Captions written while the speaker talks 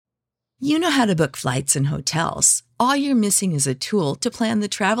You know how to book flights and hotels. All you're missing is a tool to plan the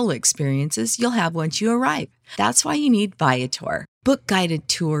travel experiences you'll have once you arrive. That's why you need Viator. Book guided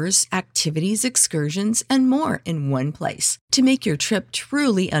tours, activities, excursions, and more in one place to make your trip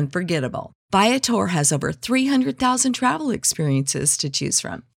truly unforgettable. Viator has over 300,000 travel experiences to choose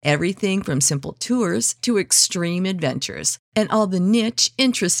from. Everything from simple tours to extreme adventures and all the niche,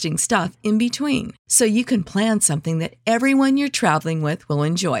 interesting stuff in between. So you can plan something that everyone you're traveling with will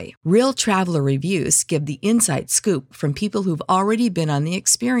enjoy. Real traveler reviews give the inside scoop from people who've already been on the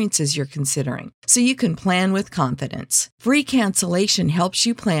experiences you're considering. So you can plan with confidence. Free cancellation helps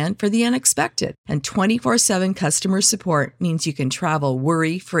you plan for the unexpected. And 24/7 customer support means you can travel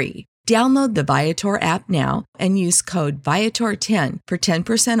worry-free. Download the Viator app now and use code Viator10 for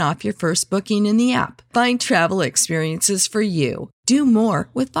 10% off your first booking in the app. Find travel experiences for you. Do more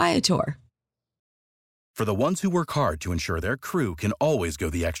with Viator. For the ones who work hard to ensure their crew can always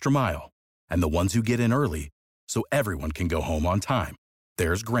go the extra mile, and the ones who get in early so everyone can go home on time,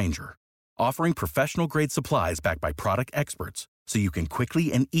 there's Grainger, offering professional-grade supplies backed by product experts so you can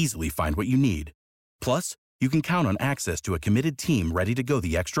quickly and easily find what you need. Plus, you can count on access to a committed team ready to go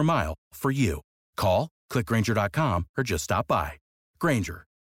the extra mile for you. Call, click Grainger.com, or just stop by. Grainger,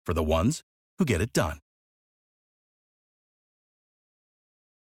 for the ones who get it done.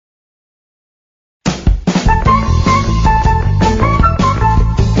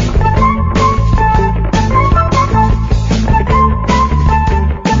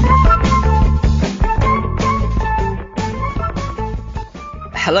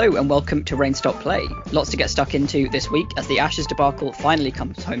 Hello and welcome to Rain Stop Play. Lots to get stuck into this week as the Ashes debacle finally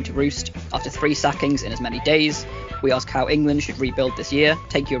comes home to roost. After 3 sackings in as many days, we ask how England should rebuild this year,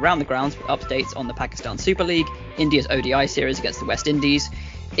 take you around the grounds with updates on the Pakistan Super League, India's ODI series against the West Indies.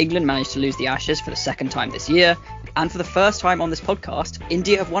 England managed to lose the Ashes for the second time this year, and for the first time on this podcast,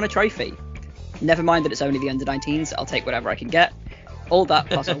 India have won a trophy. Never mind that it's only the under-19s, I'll take whatever I can get. All that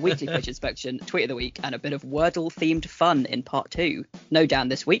plus a weekly pitch inspection, tweet of the week, and a bit of Wordle-themed fun in part 2. No Dan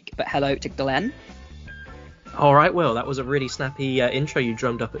this week, but hello to Glenn. All right, Will, that was a really snappy intro you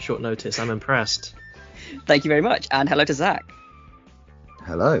drummed up at short notice. I'm impressed. Thank you very much, and hello to Zach.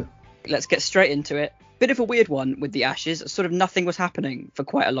 Hello. Let's get straight into it. Bit of a weird one with the Ashes. Sort of nothing was happening for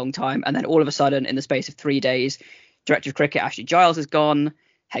quite a long time, and then all of a sudden, in the space of 3 days, Director of Cricket Ashley Giles is gone,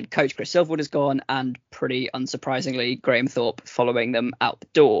 head coach Chris Silverwood is gone, and pretty unsurprisingly, Graham Thorpe following them out the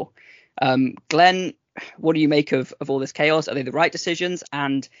door. Glenn, what do you make of all this chaos? Are they the right decisions?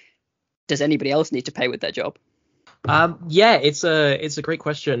 And does anybody else need to pay with their job? Yeah, it's a great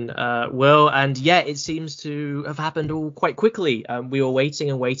question, Will. And yeah, it seems to have happened all quite quickly. We were waiting,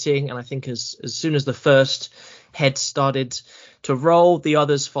 and I think as soon as the first head started to roll, the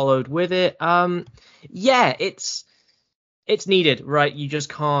others followed with it. Yeah, it's needed, right? You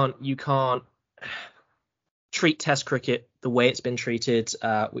can't treat Test cricket the way it's been treated.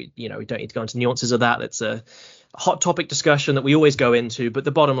 We don't need to go into nuances of that. It's a hot topic discussion that we always go into, but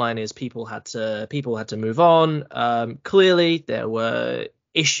the bottom line is people had to move on. Clearly, there were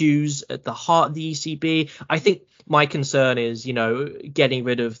issues at the heart of the ECB. I think my concern is, getting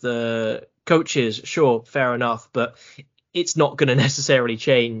rid of the coaches. Sure, fair enough, but it's not going to necessarily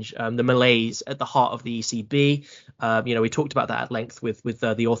change the malaise at the heart of the ECB. We talked about that at length with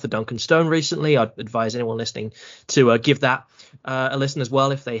the author Duncan Stone recently. I'd advise anyone listening to give that a listen as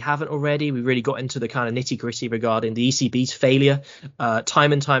well if they haven't already. We really got into the kind of nitty gritty regarding the ECB's failure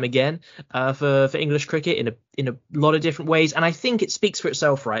time and time again for English cricket in a lot of different ways. And I think it speaks for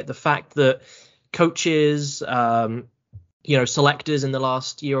itself, right? The fact that coaches, selectors in the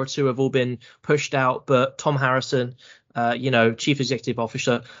last year or two have all been pushed out, but Tom Harrison, chief executive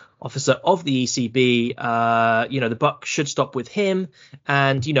officer of the ECB, the buck should stop with him.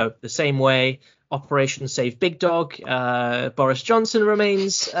 And, the same way Operation Save Big Dog, Boris Johnson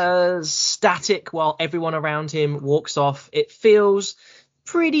remains static while everyone around him walks off. It feels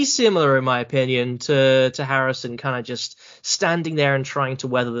pretty similar, in my opinion, to Harrison kind of just standing there and trying to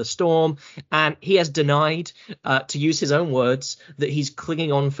weather the storm. And he has denied, to use his own words, that he's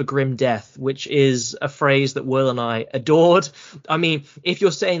clinging on for grim death, which is a phrase that Will and I adored. I mean, if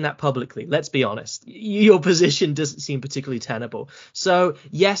you're saying that publicly, let's be honest, your position doesn't seem particularly tenable. So,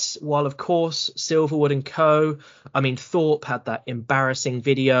 yes, while of course Silverwood and co, Thorpe had that embarrassing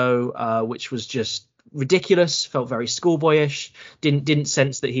video, which was just ridiculous, felt very schoolboyish, didn't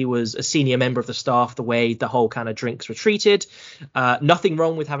sense that he was a senior member of the staff the way the whole kind of drinks were treated. Nothing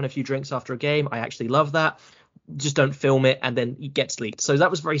wrong with having a few drinks after a game. I actually love that. Just don't film it and then it gets leaked. So that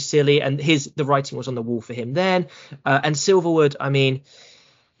was very silly, and the writing was on the wall for him then. And Silverwood,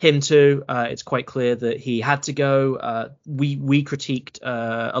 him too. It's quite clear that he had to go. We critiqued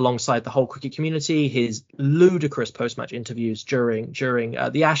alongside the whole cricket community his ludicrous post-match interviews during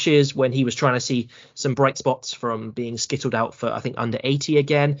the Ashes, when he was trying to see some bright spots from being skittled out for, I think, under 80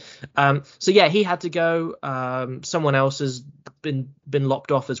 again. So yeah, he had to go. Someone else has been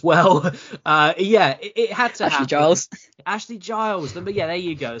lopped off as well. It had to happen. Ashley Giles. But yeah, there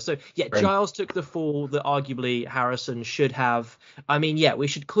you go. So yeah, Giles took the fall that arguably Harrison should have. I mean, yeah, we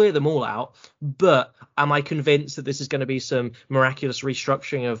should clear them all out. But am I convinced that this is going to be some miraculous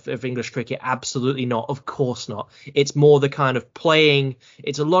restructuring of English cricket? Absolutely not. Of course not. It's more the kind of playing.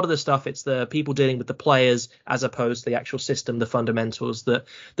 It's a lot of the stuff. It's the people dealing with the players as opposed to the actual system, the fundamentals that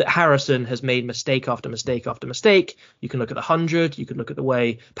Harrison has made mistake after mistake after mistake. You can look at the 100. You can look at the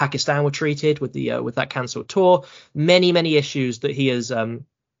way Pakistan were treated with that cancelled tour. Many issues that he has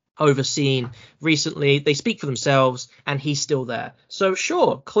overseen recently. They speak for themselves, and he's still there. So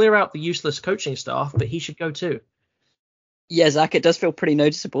sure, clear out the useless coaching staff, but he should go too. Yeah, Zach, it does feel pretty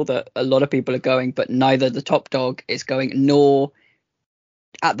noticeable that a lot of people are going, but neither the top dog is going, nor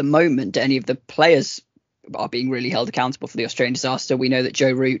at the moment any of the players are being really held accountable for the Australian disaster. We know that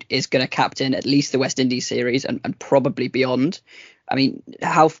Joe Root is going to captain at least the West Indies series and probably beyond. I mean,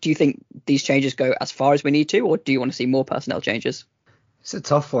 how do you think these changes go, as far as we need to, or do you want to see more personnel changes? It's a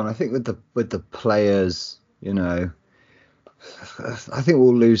tough one. I think with the players, I think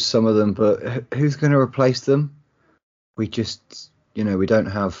we'll lose some of them, but who's going to replace them? We just, we don't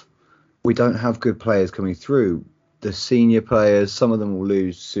have good players coming through. The senior players, some of them will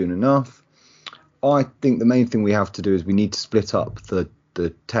lose soon enough. I think the main thing we have to do is we need to split up the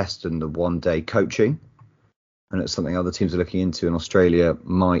test and the one-day coaching. And it's something other teams are looking into, and Australia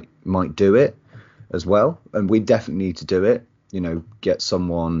might do it as well. And we definitely need to do it. Get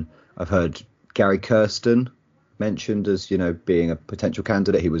someone. I've heard Gary Kirsten mentioned as, being a potential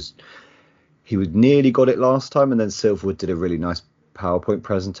candidate. He was nearly got it last time, and then Silverwood did a really nice PowerPoint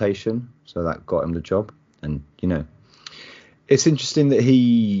presentation, so that got him the job. And it's interesting that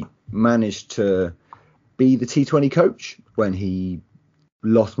he managed to be the T20 coach when he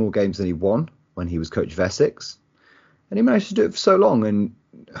lost more games than he won when he was coach of Essex, and he managed to do it for so long. And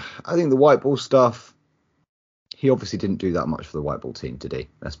I think the white ball stuff, he obviously didn't do that much for the white ball team, did he?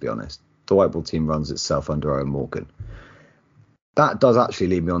 Let's be honest. The white ball team runs itself under Owen Morgan. That does actually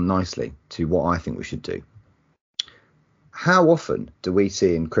lead me on nicely to what I think we should do. How often do we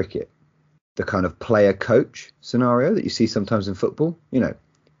see in cricket the kind of player coach scenario that you see sometimes in football?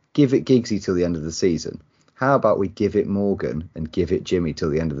 Give it Giggsy till the end of the season. How about we give it Morgan and give it Jimmy till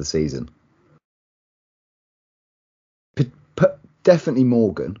the end of the season? Definitely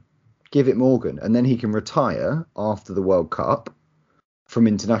Morgan. Give it Morgan, and then he can retire after the World Cup from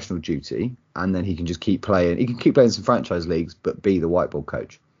international duty, and then he can just keep playing. He can keep playing some franchise leagues, but be the white ball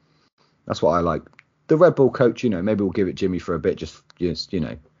coach. That's what I like. The red ball coach, maybe we'll give it Jimmy for a bit, just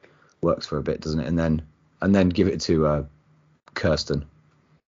works for a bit, doesn't it? And then give it to Kirsten.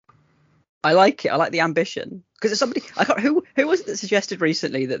 I like it. I like the ambition, because it's somebody. I can't. Who was it that suggested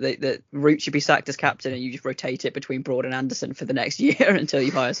recently that Root should be sacked as captain and you just rotate it between Broad and Anderson for the next year until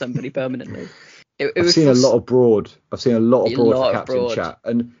you hire somebody permanently? I've seen a lot of Broad for captain chat,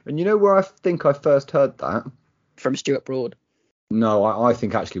 and where I think I first heard that from Stuart Broad. No, I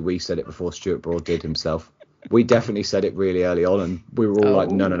think actually we said it before Stuart Broad did himself. We definitely said it really early on, and we were all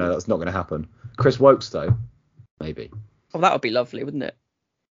like, no, that's not going to happen. Chris Wokes though, maybe. Oh, that would be lovely, wouldn't it?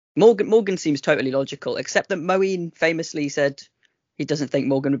 Morgan seems totally logical, except that Moeen famously said he doesn't think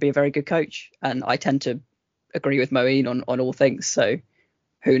Morgan would be a very good coach, and I tend to agree with Moeen on all things, so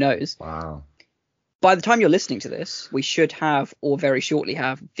who knows. Wow. By the time you're listening to this, we should have, or very shortly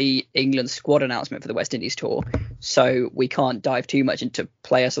have, the England squad announcement for the West Indies tour, so we can't dive too much into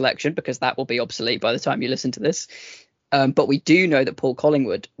player selection because that will be obsolete by the time you listen to this, but we do know that Paul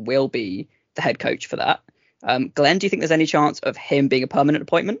Collingwood will be the head coach for that. Glenn, do you think there's any chance of him being a permanent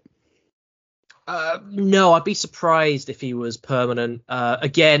appointment? No, I'd be surprised if he was permanent.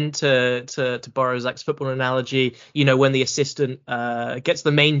 Again, to borrow Zach's football analogy, when the assistant gets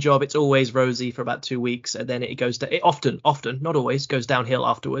the main job, it's always rosy for about 2 weeks, and then it goes to it often, not always, goes downhill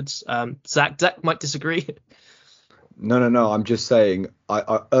afterwards. Zach might disagree. No. I'm just saying,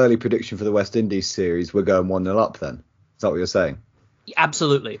 our early prediction for the West Indies series, we're going 1-0 up. Then is that what you're saying?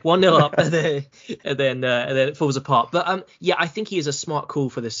 Absolutely, 1-0 up, and then it falls apart. But I think he is a smart call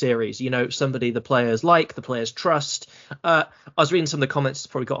for this series. Somebody the players like, the players trust. I was reading some of the comments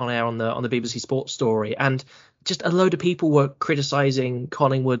that's probably got on air on the BBC Sports story, and just a load of people were criticizing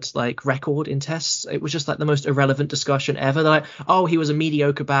Collingwood's like record in tests. It was just like the most irrelevant discussion ever. They're like, oh, he was a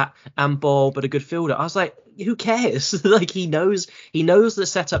mediocre bat and ball, but a good fielder. I was like, who cares? Like he knows the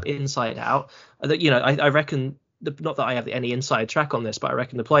setup inside out. That, you know, I reckon, not that I have any inside track on this, but I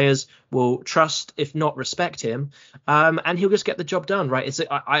reckon the players will trust, if not respect him, and he'll just get the job done, right?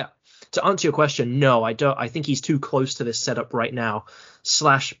 To answer your question, no, I don't. I think he's too close to this setup right now,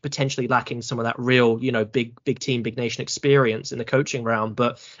 / potentially lacking some of that real, you know, big team, big nation experience in the coaching realm.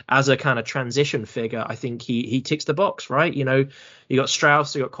 But as a kind of transition figure, I think he ticks the box, right? You know, you got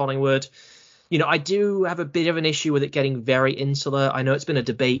Strauss, you got Collingwood. You know, I do have a bit of an issue with it getting very insular. I know it's been a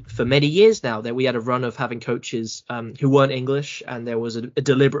debate for many years now that we had a run of having coaches who weren't English, and there was a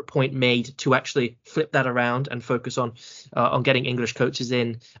deliberate point made to actually flip that around and focus on getting English coaches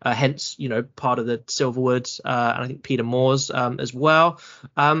in. Hence, you know, part of the Silverwoods and I think Peter Moore's as well.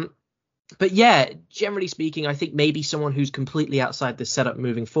 But yeah, generally speaking, I think maybe someone who's completely outside this setup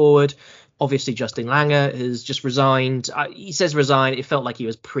moving forward. Obviously, Justin Langer has just resigned. He says resigned. It felt like he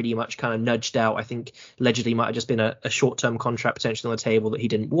was pretty much kind of nudged out. I think allegedly might have just been a short-term contract potentially on the table that he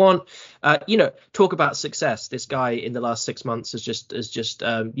didn't want. You know, talk about success. This guy in the last 6 months has just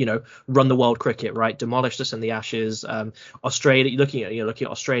you know, run the world cricket, right? Demolished us in the Ashes. Australia, looking at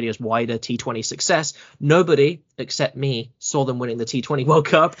Australia's wider T20 success. Nobody except me saw them winning the T20 World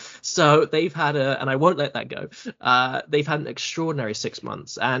Cup. So they've had and I won't let that go. They've had an extraordinary 6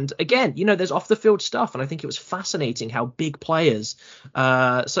 months. And again, you know, there's off the field stuff. And I think it was fascinating how big players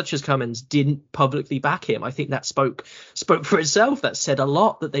such as Cummins didn't publicly back him. I think that spoke for itself. That said a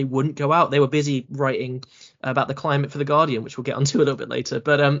lot that they wouldn't go out. They were busy writing about the climate for the Guardian, which we'll get onto a little bit later.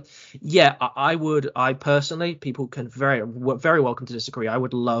 But yeah, I personally, people can very welcome to disagree. I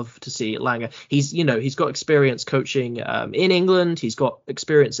would love to see Langer. He's got experience coaching in England. He's got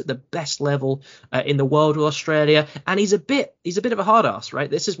experience at the best level in the world with Australia, and he's a bit of a hard ass, right?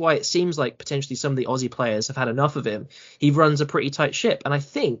 This is why it seems like potentially some of the Aussie players have had enough of him. He runs a pretty tight ship, and I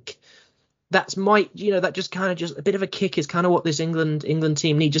think that just a bit of a kick is kind of what this England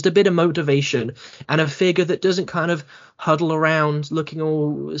team need. Just a bit of motivation and a figure that doesn't kind of huddle around looking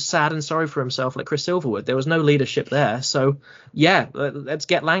all sad and sorry for himself like Chris Silverwood. There was no leadership there. So yeah, let's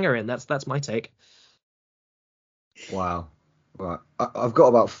get Langer in. That's my take. Wow. Right. I've got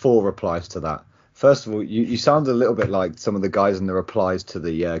about 4 replies to that. First of all, you sound a little bit like some of the guys in the replies to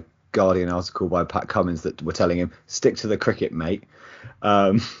the Guardian article by Pat Cummins that were telling him, stick to the cricket, mate.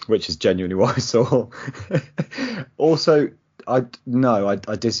 Which is genuinely what I saw. Also, I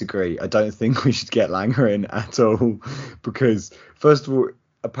disagree. I don't think we should get Langer in at all, because first of all,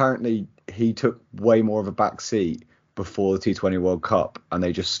 apparently he took way more of a back seat before the T20 World Cup, and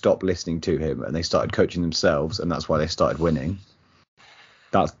they just stopped listening to him and they started coaching themselves, and that's why they started winning.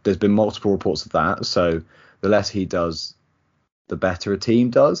 There's been multiple reports of that. So the less he does, the better a team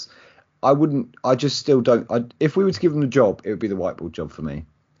does. If we were to give him the job, it would be the white ball job for me.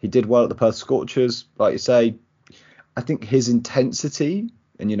 He did well at the Perth Scorchers, like you say. I think his intensity,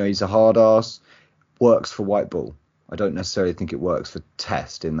 and you know, he's a hard ass, works for white ball. I don't necessarily think it works for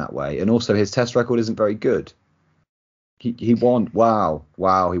test in that way. And also his test record isn't very good. He won. He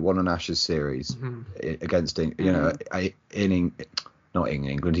won an Ashes series against, not in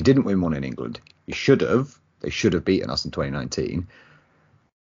England. He didn't win one in England. He should have. They should have beaten us in 2019.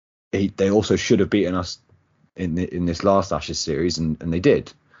 They also should have beaten us in this last Ashes series, and they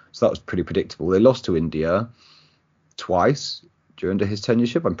did. So that was pretty predictable. They lost to India twice during his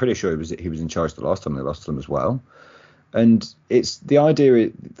tenureship. I'm pretty sure he was in charge the last time they lost to them as well. And it's the idea,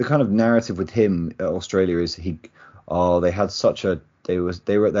 the kind of narrative with him at Australia is they were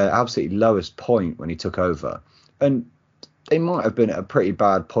at their absolutely lowest point when he took over, and they might have been at a pretty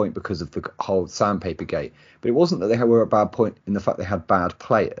bad point because of the whole sandpaper gate, but it wasn't that they were at a bad point in the fact they had bad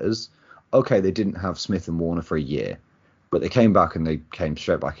players. Okay, they didn't have Smith and Warner for a year, but they came back and they came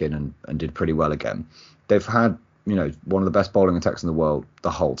straight back in and did pretty well again. They've had, one of the best bowling attacks in the world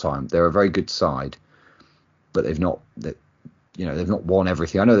the whole time. They're a very good side, but they've not won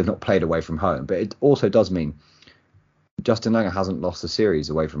everything. I know they've not played away from home, but it also does mean Justin Langer hasn't lost a series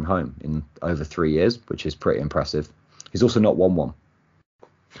away from home in over 3 years, which is pretty impressive. He's also not won one.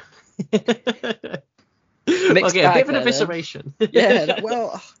 Okay, a bit of an evisceration.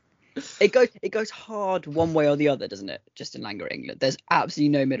 It goes hard one way or the other, doesn't it? Justin Langer at England. There's absolutely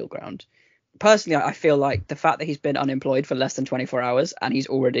no middle ground. Personally, I feel like the fact that he's been unemployed for less than 24 hours and he's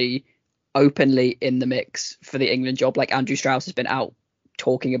already openly in the mix for the England job, like Andrew Strauss has been out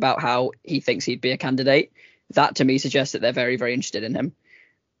talking about how he thinks he'd be a candidate. That to me suggests that they're very, very interested in him.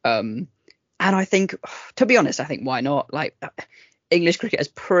 And I think, to be honest, why not? Like, English cricket has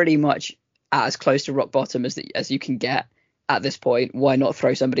pretty much at as close to rock bottom as you can get at this point. Why not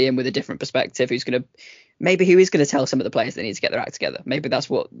throw somebody in with a different perspective who is going to tell some of the players they need to get their act together? Maybe that's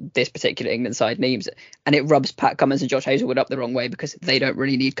what this particular England side needs. And it rubs Pat Cummins and Josh Hazlewood up the wrong way because they don't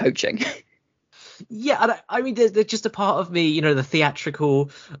really need coaching. Yeah, I mean, there's just a part of me, the theatrical,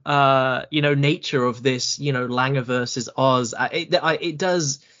 nature of this, Langer versus Oz.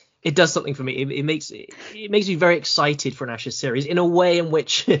 It does something for me. It makes me very excited for an Ashes series in a way in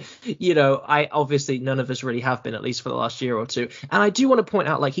which, I obviously none of us really have been, at least for the last year or two. And I do want to point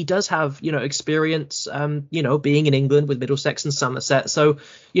out, like, he does have, experience, being in England with Middlesex and Somerset. So,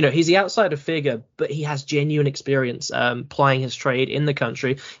 he's the outsider figure, but he has genuine experience plying his trade in the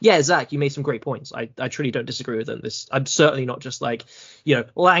country. Yeah, Zach, you made some great points. I truly don't disagree with them. I'm certainly not just like,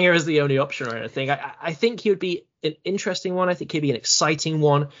 Langer is the only option or anything. I think he would be an interesting one. I think he'd be an exciting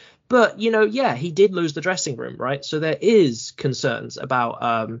one. But, he did lose the dressing room, right? So there is concerns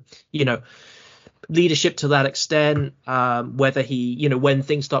about, leadership to that extent, whether he, when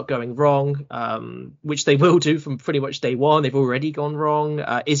things start going wrong, which they will do from pretty much day one. They've already gone wrong.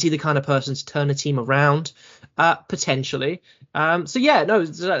 Is he the kind of person to turn a team around? Potentially.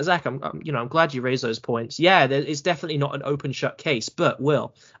 Zach, I'm glad you raised those points. Yeah, it's definitely not an open shut case, but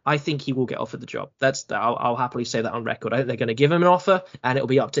I think he will get offered the job. I'll happily say that on record. I think they're going to give him an offer, and it'll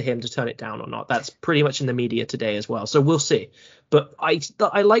be up to him to turn it down or not. That's pretty much in the media today as well. So we'll see. But I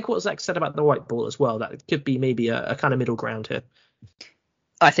like what Zach said about the white ball as well. That could be maybe a kind of middle ground here.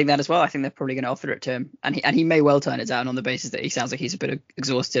 I think that as well. I think they're probably going to offer it to him, and he may well turn it down on the basis that he sounds like he's a bit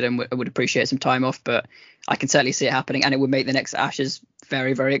exhausted and would appreciate some time off. But I can certainly see it happening, and it would make the next Ashes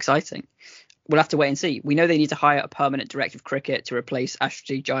very, very exciting. We'll have to wait and see. We know they need to hire a permanent director of cricket to replace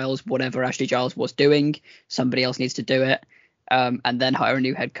Ashley Giles, whatever Ashley Giles was doing. Somebody else needs to do it, and then hire a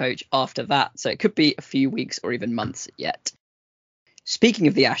new head coach after that. So it could be a few weeks or even months yet. Speaking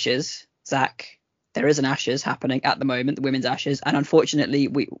of the Ashes, Zach, there is an Ashes happening at the moment, the women's Ashes, and unfortunately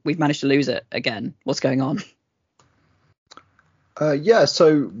we've managed to lose it again. What's going on?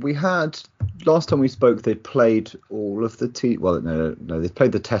 So we had, last time we spoke, they played all of the they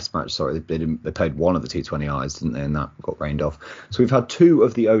played the Test match. Sorry, they played one of the T20Is, didn't they? And that got rained off. So we've had two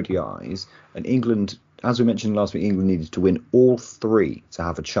of the ODIs, and England, as we mentioned last week, England needed to win all three to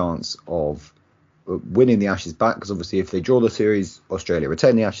have a chance of winning the Ashes back, because obviously if they draw the series, Australia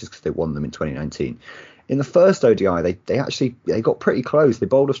retain the Ashes because they won them in 2019. In the first ODI, they got pretty close. They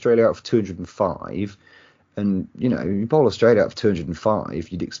bowled Australia out for 205, and you bowl Australia out for 205,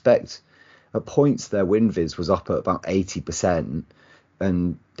 you'd expect at points their win viz was up at about 80%,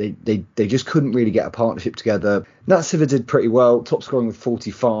 and they just couldn't really get a partnership together. Nat Siver did pretty well, top scoring with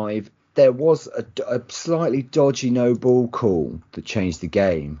 45. There was a slightly dodgy no ball call that changed the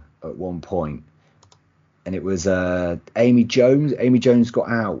game at one point. And it was Amy Jones. Amy Jones got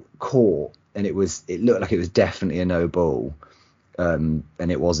out, caught, and it looked like it was definitely a no ball, and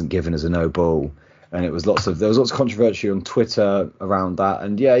it wasn't given as a no ball. And there was lots of controversy on Twitter around that.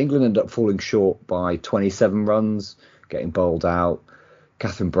 And yeah, England ended up falling short by 27 runs, getting bowled out.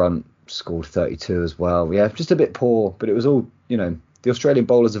 Catherine Brunt scored 32 as well. Yeah, just a bit poor, but it was all, the Australian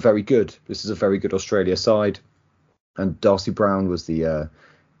bowlers are very good. This is a very good Australia side, and Darcy Brown was the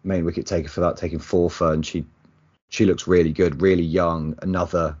main wicket taker for that, taking 4 for, and she looks really good, really young.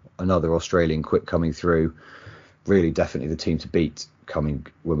 Another Australian quick coming through. Really, definitely the team to beat coming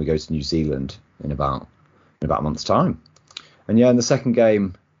when we go to New Zealand in about a month's time. And yeah, in the second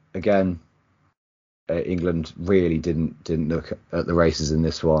game again, England really didn't look at the races in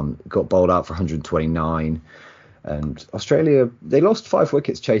this one. Got bowled out for 129, and Australia, they lost 5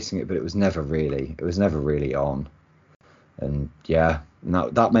 wickets chasing it, but it was never really on. And yeah,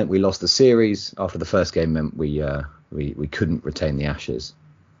 that meant we lost the series. After the first game meant we couldn't retain the Ashes.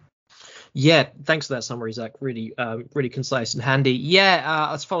 Yeah, thanks for that summary, Zach. Really concise and handy. Yeah,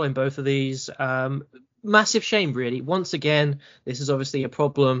 I was following both of these. Massive shame, really. Once again, this is obviously a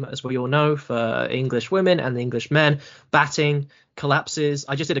problem, as we all know, for English women and the English men. Batting collapses.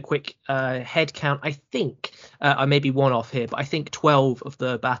 I just did a quick head count. I think I may be one off here, but I think 12 of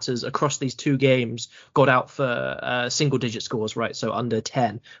the batters across these two games got out for single-digit scores, right? So under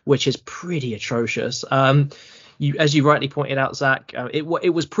 10, which is pretty atrocious. As you rightly pointed out, Zach, it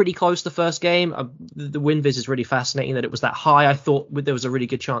was pretty close the first game. The win viz is really fascinating that it was that high. I thought there was a really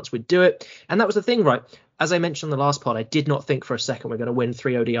good chance we'd do it. And that was the thing, right? As I mentioned in the last pod, I did not think for a second we're going to win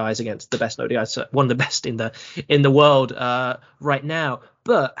 3 ODIs against the best ODIs, one of the best in the world right now.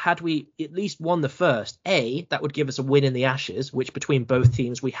 But had we at least won the first, that would give us a win in the Ashes, which between both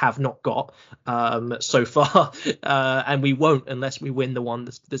teams we have not got so far, and we won't unless we win the one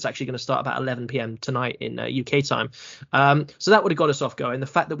that's actually going to start about 11 p.m. tonight in UK time. So that would have got us off going. The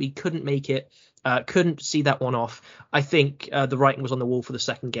fact that we couldn't make it, couldn't see that one off, I think the writing was on the wall for the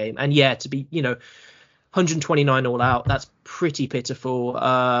second game. And yeah, to be 129 all out, that's pretty pitiful.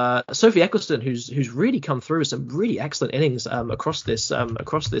 Sophie Ecclestone, who's really come through some really excellent innings across this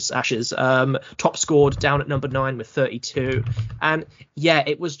Ashes, top scored down at number 9 with 32, and yeah,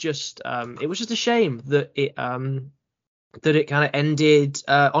 it was just a shame that it kind of ended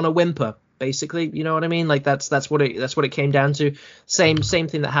on a whimper. Basically, you know what I mean? Like that's what it came down to. Same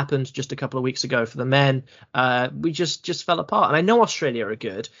thing that happened just a couple of weeks ago for the men. We just fell apart, and I know Australia are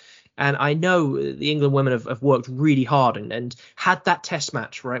good. And I know the England women have worked really hard and had that test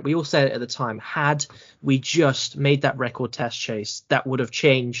match, right? We all said it at the time. Had we just made that record test chase, that would have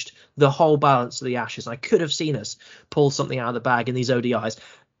changed the whole balance of the Ashes. I could have seen us pull something out of the bag in these ODIs.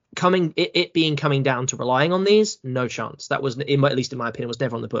 Coming down to relying on these, no chance. That was, at least in my opinion, was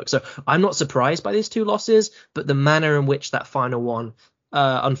never on the book. So I'm not surprised by these 2 losses, but the manner in which that final one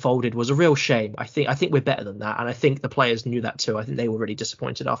unfolded was a real shame. I think we're better than that, and I think the players knew that too. I think they were really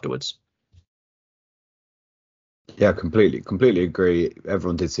disappointed afterwards. Yeah, completely agree.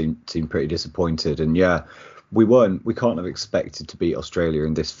 Everyone did seem pretty disappointed, and yeah, we can't have expected to beat Australia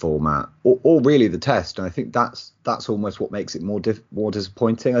in this format, or really the test. And I think that's almost what makes it more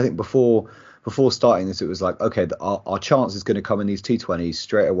disappointing. I think before starting this, it was like, okay, our chance is going to come in these T20s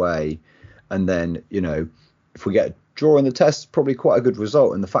straight away, and then if we get a draw in the test, probably quite a good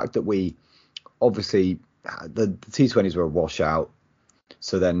result. And the fact that we obviously the T20s were a washout,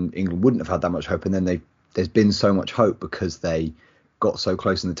 so then England wouldn't have had that much hope, and then there's been so much hope because they got so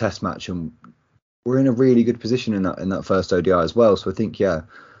close in the test match, and we're in a really good position in that first ODI as well. So I think, yeah,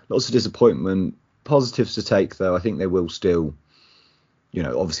 lots of disappointment. Positives to take though. I think they will still,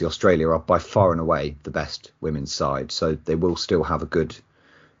 obviously Australia are by far and away the best women's side, so they will still have a good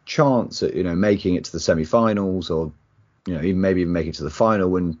chance at making it to the semi-finals, or even make it to the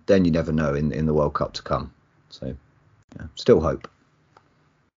final, and then you never know in the World Cup to come. So yeah, still hope,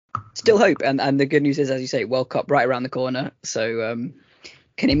 and the good news is, as you say, World Cup right around the corner, so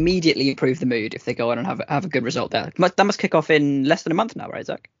can immediately improve the mood if they go on and have a good result there. That must kick off in less than a month now, right,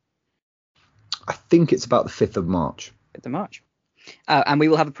 Zach? I think it's about the 5th of March. 5th of March. And we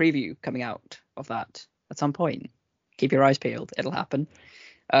will have a preview coming out of that at some point. Keep your eyes peeled. It'll happen.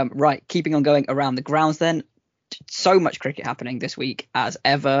 Right, keeping on going around the grounds then. So much cricket happening this week as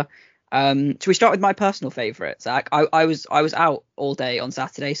ever. Should we start with my personal favourite, Zach? I was out all day on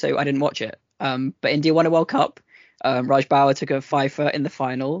Saturday, so I didn't watch it. But India won a World Cup. Raj Bauer took a 5-for in the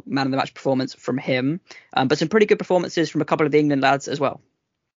final, man of the match performance from him. But some pretty good performances from a couple of the England lads as well.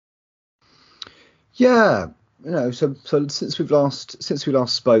 Yeah, so since we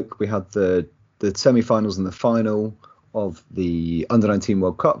last spoke, we had the semi-finals and the final of the Under-19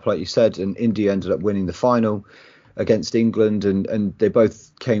 World Cup, like you said, and India ended up winning the final against England, and they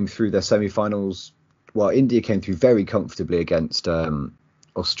both came through their semi-finals. Well, India came through very comfortably against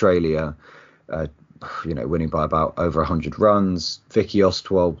Australia, winning by about over 100 runs. Vicky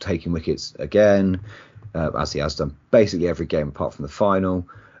Ostwald taking wickets again, as he has done basically every game apart from the final.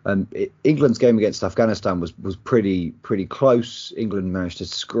 England's game against Afghanistan was pretty close. England managed to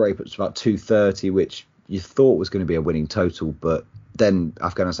scrape up to about 230, which you thought was going to be a winning total, but then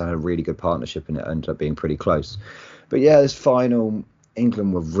Afghanistan had a really good partnership and it ended up being pretty close. But yeah, this final,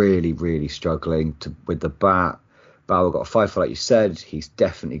 England were really struggling with the bat. Bauer got a 5-for, like you said. He's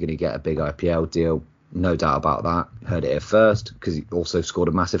definitely going to get a big IPL deal, no doubt about that. Heard it here first, because he also scored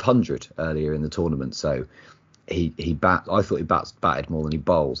a massive 100 earlier in the tournament. So I thought he batted more than he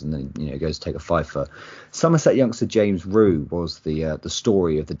bowls, and then he goes to take a 5-for. Somerset youngster James Rew was the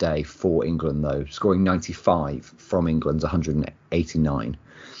story of the day for England, though, scoring 95 from England's 189,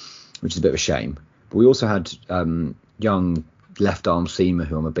 which is a bit of a shame. But we also had young left arm seamer,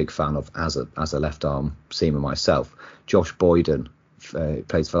 who I'm a big fan of as a left arm seamer myself, Josh Boyden.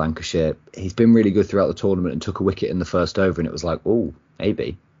 Plays for Lancashire. He's been really good throughout the tournament and took a wicket in the first over, and it was like, oh,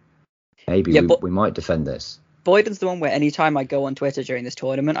 maybe we might defend this. Boyden's the one where anytime I go on Twitter during this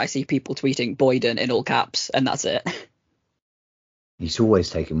tournament, I see people tweeting Boyden in all caps, and that's it. He's always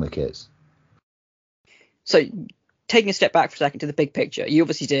taking wickets. So, taking a step back for a second to the big picture, you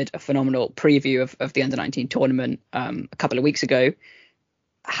obviously did a phenomenal preview of the Under-19 tournament a couple of weeks ago.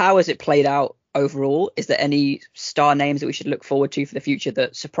 How has it played out overall? Is there any star names that we should look forward to for the future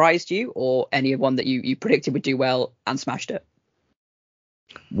that surprised you, or any one that you predicted would do well and smashed it?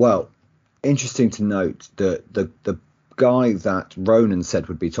 Well, interesting to note that the guy that Ronan said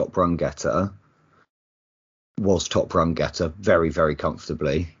would be top run getter was top run getter very, very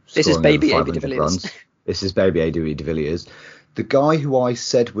comfortably. This is baby AB de Villiers. This is baby AB de Villiers. The guy who I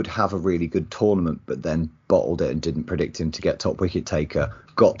said would have a really good tournament, but then bottled it and didn't predict him to get top wicket taker,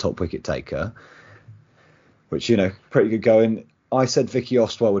 got top wicket taker, which, you know, pretty good going. I said Vicky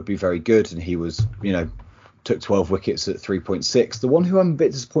Ostwal would be very good, and he was, you know, took 12 wickets at 3.6. The one who I'm a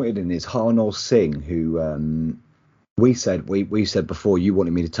bit disappointed in is Harnal Singh, who we said before, you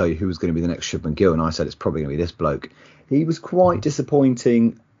wanted me to tell you who was going to be the next Shubman Gill, and I said it's probably going to be this bloke. He was quite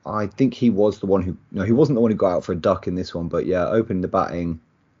disappointing. I think he was the one who, no, he wasn't the one who got out for a duck in this one, but yeah, opened the batting,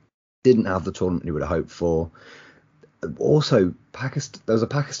 didn't have the tournament he would have hoped for. Also, there was a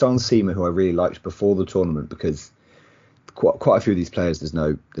Pakistan seamer who I really liked before the tournament, because quite a few of these players, there's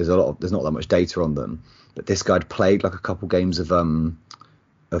not that much data on them, but this guy'd played like a couple games of the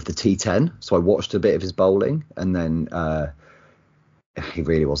T10, so I watched a bit of his bowling, and then he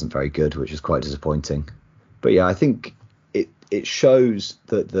really wasn't very good, which is quite disappointing. But yeah, I think it shows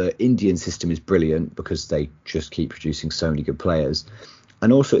that the Indian system is brilliant because they just keep producing so many good players.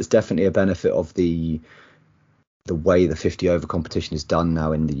 And also it's definitely a benefit of the way the 50 over competition is done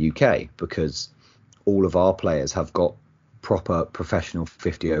now in the UK, because all of our players have got proper professional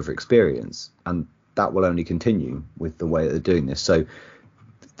 50 over experience, and that will only continue with the way that they're doing this. So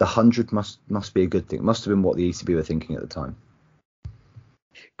the 100 must be a good thing. It must have been what the ECB were thinking at the time.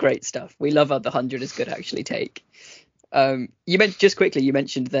 Great stuff. We love how the 100 is good actually take. You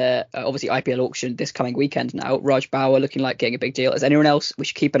mentioned there, obviously IPL auction this coming weekend now. Raj Bauer looking like getting a big deal. Is anyone else we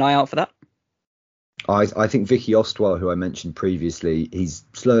should keep an eye out for that? I think Vicky Ostwal, who I mentioned previously, he's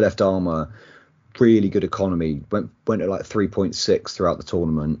slow left armour, really good economy, went at like 3.6 throughout the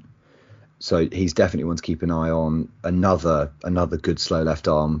tournament. So he's definitely one to keep an eye on. Another good slow left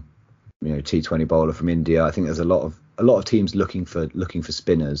arm, you know, T20 bowler from India. I think there's a lot of teams looking for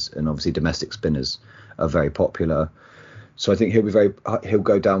spinners, and obviously domestic spinners are very popular. So I think he'll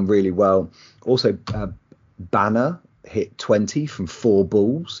go down really well. Also, Banner hit 20 from 4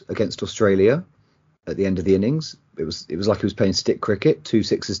 balls against Australia at the end of the innings. It was like he was playing stick cricket, 2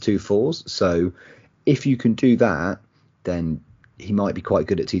 6s, 2 4s. So if you can do that, then he might be quite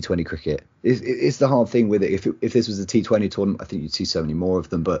good at T20 cricket. It's the hard thing with it. If this was a T20 tournament, I think you'd see so many more of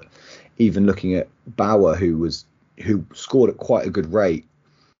them. But even looking at Bauer, who scored at quite a good rate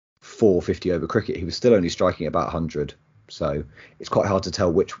for 50 over cricket, he was still only striking about 100. So it's quite hard to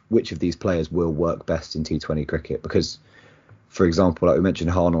tell which of these players will work best in T20 cricket, because, for example, like we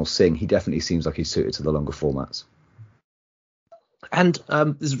mentioned, Harnal Singh, he definitely seems like he's suited to the longer formats. And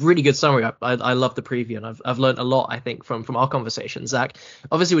this is a really good summary. I love the preview, and I've learned a lot, I think, from our conversation, Zach.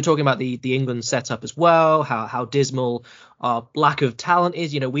 Obviously, we're talking about the England setup as well, how dismal our lack of talent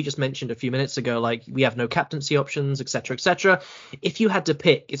is. You know, we just mentioned a few minutes ago, like, we have no captaincy options, etc., etc. If you had to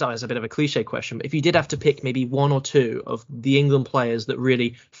pick, it's a bit of a cliche question, but if you did have to pick maybe 1 or 2 of the England players that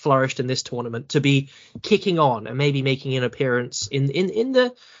really flourished in this tournament to be kicking on and maybe making an appearance in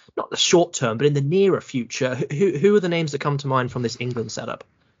the, not the short term, but in the nearer future, who are the names that come to mind from this England setup?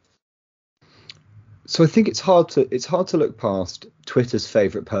 So I think it's hard to look past Twitter's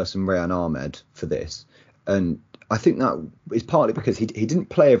favourite person, Rehan Ahmed, for this, and I think that is partly because he didn't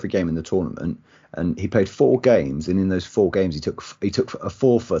play every game in the tournament, and he played 4 games, and in those 4 games he took a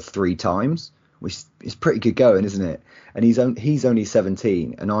 4 for 3 times, which is pretty good going, isn't it? And he's only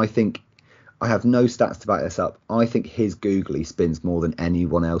 17, and I think, I have no stats to back this up, I think his googly spins more than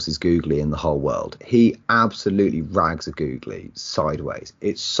anyone else's googly in the whole world. He absolutely rags a googly sideways.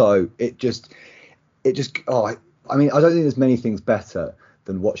 I mean, I don't think there's many things better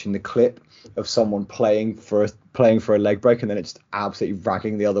than watching the clip of someone playing for a leg break and then it's just absolutely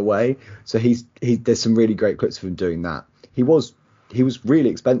ragging the other way. So there's some really great clips of him doing that. He was really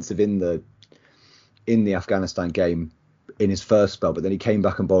expensive in the Afghanistan game in his first spell, but then he came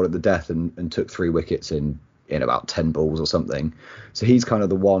back and bowled at the death and took 3 wickets in about 10 balls or something. So he's kind of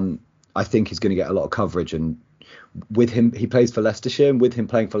the one I think is going to get a lot of coverage. And with him, he plays for Leicestershire, and with him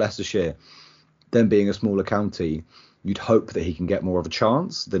playing for Leicestershire, them being a smaller county, you'd hope that he can get more of a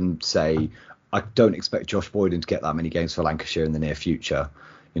chance than, say, I don't expect Josh Boyden to get that many games for Lancashire in the near future,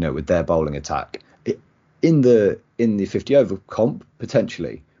 you know, with their bowling attack. In the 50 over comp,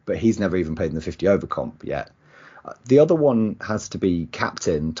 potentially, but he's never even played in the 50 over comp yet. The other one has to be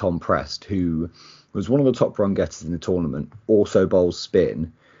captain Tom Prest, who was one of the top run getters in the tournament, also bowls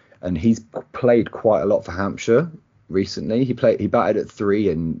spin, and he's played quite a lot for Hampshire recently. He batted at 3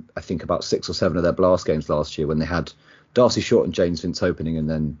 in I think about 6 or 7 of their Blast games last year, when they had Darcy Short and James Vince opening, and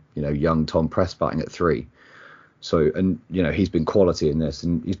then, you know, young Tom Prest batting at 3. So, and, you know, he's been quality in this,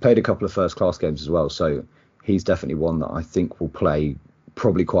 and he's played a couple of first class games as well. So he's definitely one that I think will play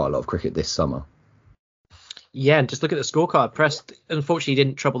probably quite a lot of cricket this summer. Yeah, and just look at the scorecard. Prest, unfortunately,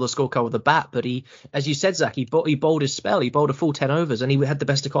 didn't trouble the scorecard with a bat, but he, as you said, Zach, he bowled his spell. He bowled a full 10 overs, and he had the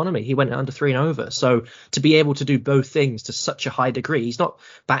best economy. He went under 3 and over. So to be able to do both things to such a high degree, he's not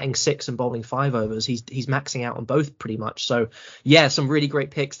batting 6 and bowling 5 overs. He's maxing out on both pretty much. So yeah, some really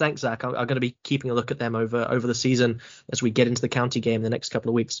great picks. Thanks, Zach. I'm going to be keeping a look at them over the season as we get into the county game in the next couple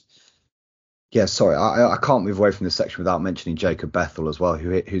of weeks. Yeah, sorry, I can't move away from this section without mentioning Jacob Bethel as well,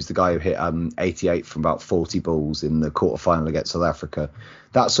 who's the guy who hit 88 from about 40 balls in the quarterfinal against South Africa.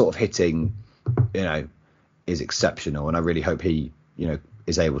 That sort of hitting, is exceptional, and I really hope he,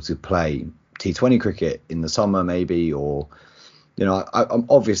 is able to play T20 cricket in the summer maybe, or, I'm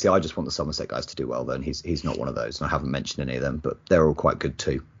obviously I just want the Somerset guys to do well. Then he's not one of those, and I haven't mentioned any of them, but they're all quite good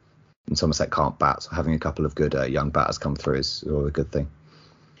too. And Somerset can't bat, so having a couple of good young batters come through is always a good thing.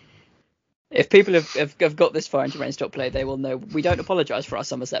 If people have got this far into Rain Stop Play, they will know we don't apologise for our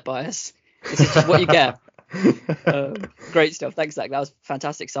Somerset bias. This is just what you get. Great stuff. Thanks, Zach. That was a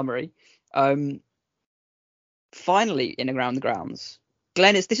fantastic summary. Finally, in Around the Grounds,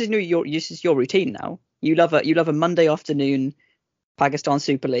 Glenn, this is your routine now. You love a Monday afternoon Pakistan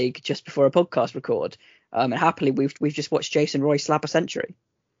Super League just before a podcast record, and happily we've just watched Jason Roy slap a century.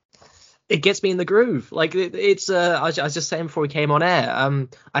 It gets me in the groove. Like it's I was just saying before we came on air,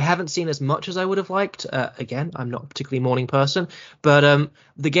 I haven't seen as much as I would have liked. Again, I'm not a particularly morning person, but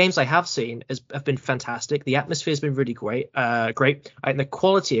the games I have seen have been fantastic. The atmosphere has been really great. And the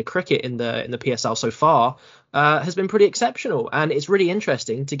quality of cricket in the PSL so far has been pretty exceptional, and it's really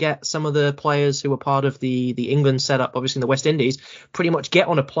interesting to get some of the players who were part of the England setup, obviously in the West Indies, pretty much get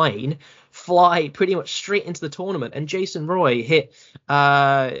on a plane, fly pretty much straight into the tournament. And Jason Roy hit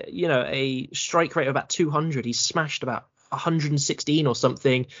a strike rate of about 200. He smashed about 116 or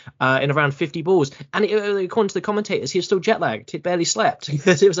something in around 50 balls, and according to the commentators, he was still jet lagged. He'd barely slept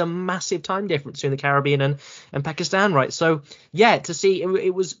because it was a massive time difference between the Caribbean and Pakistan, right? So yeah, to see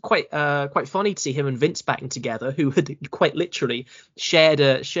it was quite funny to see him and Vince batting together, who had quite literally shared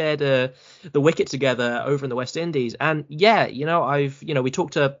the wicket together over in the West Indies. And yeah, we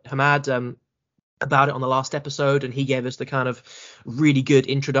talked to Hamad about it on the last episode, and he gave us the kind of really good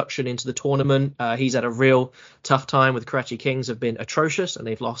introduction into the tournament. He's had a real tough time with Karachi Kings, have been atrocious, and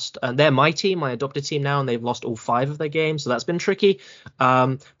they've lost, and they're my team, my adopted team now, and they've lost all 5 of their games, so that's been tricky.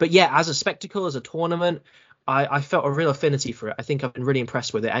 But yeah, as a spectacle, as a tournament, I felt a real affinity for it. I think I've been really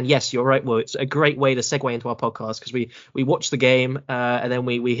impressed with it. And yes, you're right, Will, it's a great way to segue into our podcast, because we watch the game and then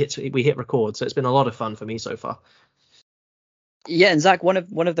we hit record, so it's been a lot of fun for me so far. Yeah, and Zach, one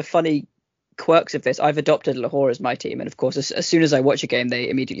of the funny quirks of this, I've adopted Lahore as my team, and of course as soon as I watch a game they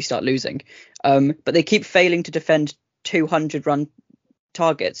immediately start losing, but they keep failing to defend 200 run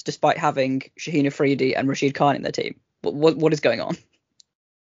targets despite having Shaheen Afridi and Rashid Khan in their team. What is going on?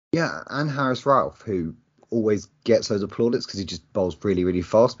 Yeah, and Harris Ralph, who always gets loads of plaudits because he just bowls really, really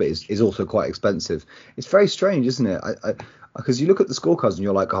fast, but is also quite expensive. It's very strange, isn't it? Because you look at the scorecards and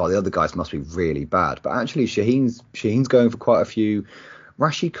you're like, oh, the other guys must be really bad, but actually Shaheen's going for quite a few.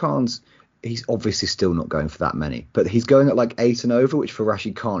 Rashid Khan's, he's obviously still not going for that many, but he's going at like 8 and over, which for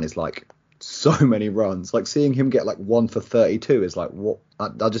Rashid Khan is like so many runs. Like seeing him get like 1 for 32 is like, what?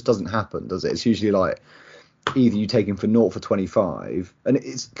 That just doesn't happen, does it? It's usually like either you take him for 0 for 25, and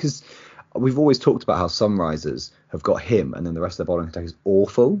it's because we've always talked about how Sunrisers have got him and then the rest of their bowling attack is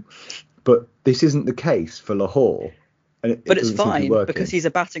awful, but this isn't the case for Lahore. But it's fine because he's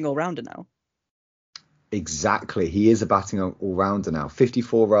a batting all-rounder now. Exactly. He is a batting all-rounder now.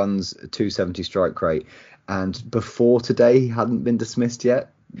 54 runs, 270 strike rate. And before today, he hadn't been dismissed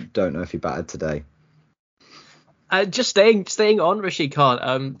yet. Don't know if he batted today. Just staying on Rashid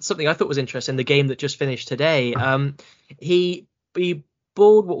Khan, something I thought was interesting, the game that just finished today, he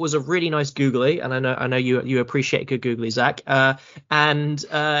bowled what was a really nice googly, and I know you appreciate a good googly, Zach, and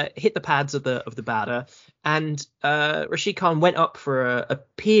hit the pads of the batter, and Rashid Khan went up for a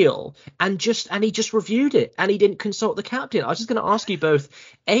peel and he just reviewed it, and he didn't consult the captain. I was just going to ask you both,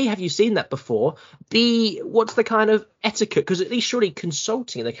 A, have you seen that before? B, what's the kind of etiquette? Because at least surely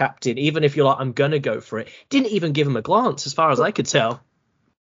consulting the captain, even if you're like, I'm going to go for it, didn't even give him a glance as far as I could tell.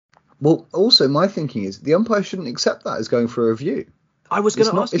 Well, also my thinking is the umpire shouldn't accept that as going for a review. I was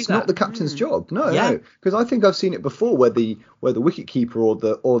going to ask you that. It's not the captain's job. No, because I think I've seen it before where the wicketkeeper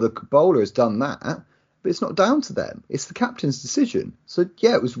or the bowler has done that, but it's not down to them. It's the captain's decision. So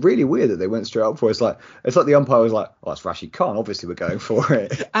yeah, it was really weird that they went straight up for it. It's like the umpire was like, "Oh, it's Rashid Khan. Obviously, we're going for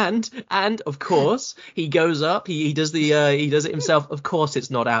it." and of course he goes up. He does it himself. Of course,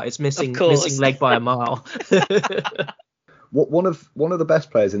 it's not out. It's missing leg by a mile. one of the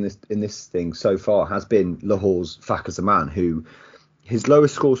best players in this thing so far has been Lahore's Fakhar Zaman, who his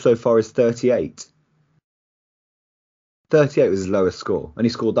lowest score so far is 38. 38 was his lowest score, and he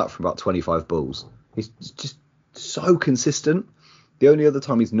scored that from about 25 balls. He's just so consistent. The only other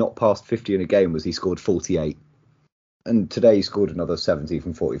time he's not passed 50 in a game was he scored 48. And today he scored another 70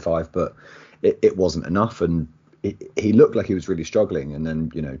 from 45, but it wasn't enough. And he looked like he was really struggling. And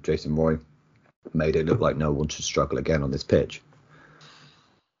then, Jason Roy made it look like no one should struggle again on this pitch.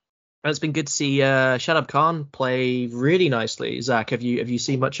 And it's been good to see Shadab Khan play really nicely. Zach, have you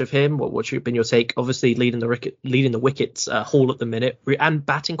seen much of him? What's been your take? Obviously leading the wickets haul at the minute, and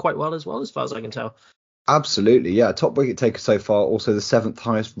batting quite well, as far as I can tell. Absolutely, yeah. Top wicket taker so far. Also the 7th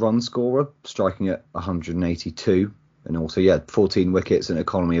highest run scorer, striking at 182. And also, 14 wickets and an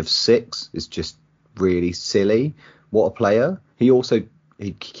economy of 6 is just really silly. What a player. He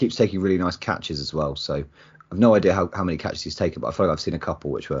keeps taking really nice catches as well. So I've no idea how many catches he's taken, but I feel like I've seen a couple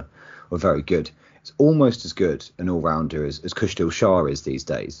which were very good. It's almost as good an all-rounder as Kushdil Shah is these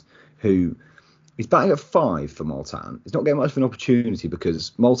days, who he's batting at 5 for Multan. It's not getting much of an opportunity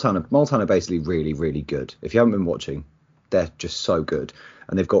because Multan are basically really, really good. If you haven't been watching, they're just so good.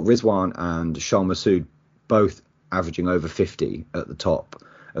 And they've got Rizwan and Shah Masood both averaging over 50 at the top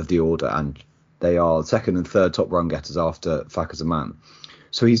of the order, and they are second and third top run getters after Fakhar Zaman.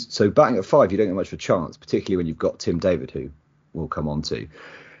 So batting at 5, you don't get much of a chance, particularly when you've got Tim David, who we'll come on to,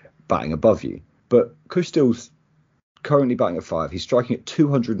 batting above you. But Kushdil's currently batting at 5. He's striking at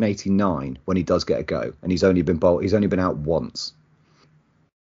 289 when he does get a go, and he's only been out once.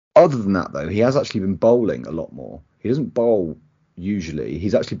 Other than that, though, he has actually been bowling a lot more. He doesn't bowl usually.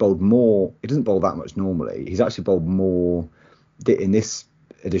 He's actually bowled more. He doesn't bowl that much normally. He's actually bowled more in this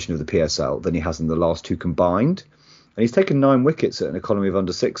edition of the PSL than he has in the last 2 combined. And he's taken 9 wickets at an economy of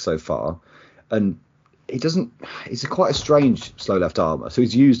under 6 so far. And he's quite a strange slow left armer. So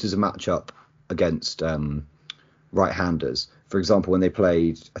he's used as a matchup against right-handers. For example, when they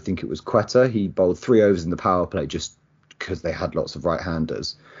played, I think it was Quetta, he bowled 3 overs in the power play just because they had lots of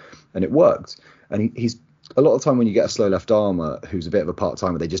right-handers. And it worked. And he's a lot of the time when you get a slow left armer who's a bit of a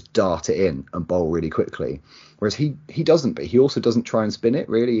part-timer, they just dart it in and bowl really quickly. Whereas he doesn't, but he also doesn't try and spin it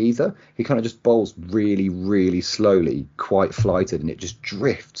really either. He kind of just bowls really, really slowly, quite flighted, and it just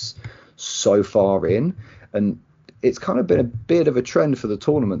drifts so far in. And it's kind of been a bit of a trend for the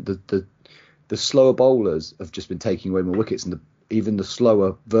tournament. The slower bowlers have just been taking away more wickets, and even the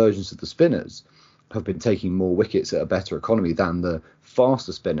slower versions of the spinners have been taking more wickets at a better economy than the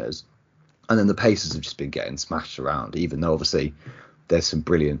faster spinners. And then the pacers have just been getting smashed around, even though obviously there's some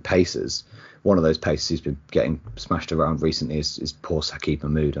brilliant pacers. One of those pacers who's been getting smashed around recently is poor Saqib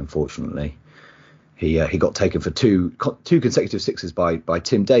Mahmood, unfortunately. He got taken for two consecutive sixes by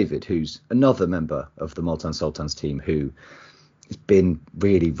Tim David, who's another member of the Multan Sultans team, who has been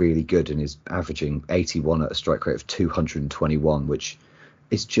really, really good and is averaging 81 at a strike rate of 221, which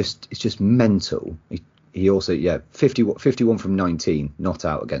is just mental. He also 51 from 19 not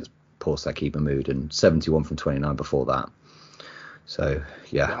out against poor Saqib Mahmood, and 71 from 29 before that. So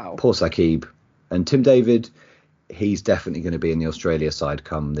wow. Poor Saqib. And Tim David, he's definitely going to be in the Australia side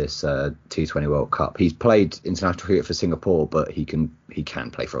come this T20 World Cup. He's played international cricket for Singapore, but he can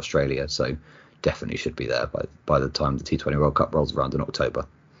play for Australia, so definitely should be there by the time the T20 World Cup rolls around in October.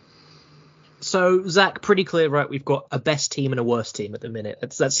 So Zach, pretty clear, right? We've got a best team and a worst team at the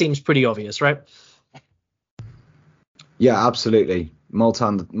minute. That seems pretty obvious, right? Yeah, absolutely.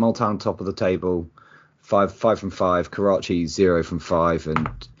 Multan top of the table, 5 from 5. Karachi 0 from 5.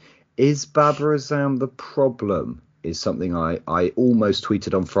 And is Babar Azam the problem? Is something I almost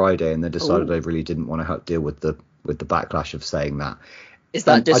tweeted on Friday and then decided I really didn't want to deal with the backlash of saying that. Is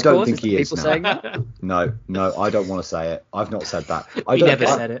that Discord? I don't think he is people now. saying that? No, I don't want to say it. I've not said that. We never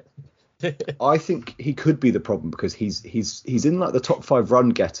said it. I think he could be the problem because he's in like the top 5 run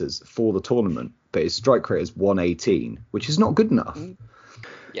getters for the tournament, but his strike rate is 118, which is not good enough.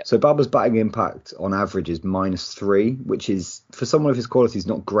 Yep. So Babar's batting impact on average is -3, which is for someone of his qualities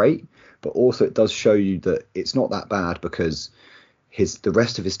not great, but also it does show you that it's not that bad because the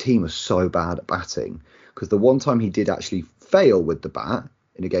rest of his team are so bad at batting. Because the one time he did actually fail with the bat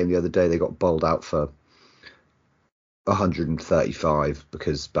in a game the other day, they got bowled out for 135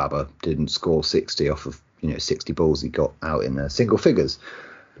 because Babar didn't score 60 off of 60 balls he got out in single figures.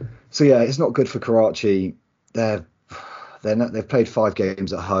 So yeah, it's not good for Karachi. They've played 5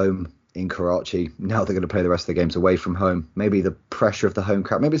 games at home in Karachi. Now they're going to play the rest of the games away from home. Maybe the pressure of the home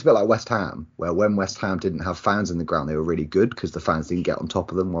crowd. Maybe it's a bit like West Ham, where when West Ham didn't have fans in the ground, they were really good because the fans didn't get on top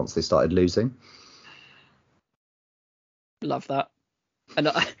of them once they started losing. Love that.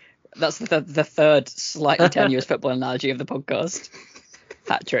 And That's the third slightly tenuous football analogy of the podcast.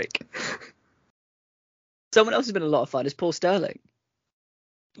 Hat trick. Someone else who's been a lot of fun is Paul Sterling.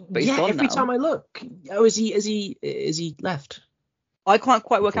 But he's gone every now. time I look. Oh, is he left? I can't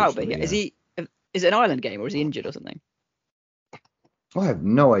quite work out, but is it an Ireland game or is he injured or something? I have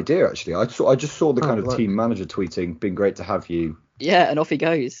no idea, actually. I just saw the kind of team manager tweeting, "Been great to have you." Yeah, and off he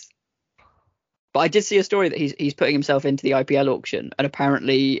goes. But I did see a story that he's putting himself into the IPL auction, and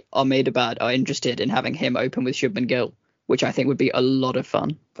apparently Ahmedabad are interested in having him open with Shubman Gill, which I think would be a lot of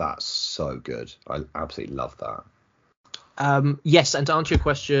fun. That's so good. I absolutely love that. Yes, and to answer your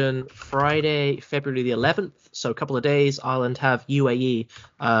question, Friday, February the 11th, so a couple of days, Ireland have UAE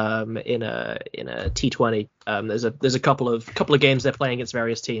in a T20. There's a couple of games they're playing against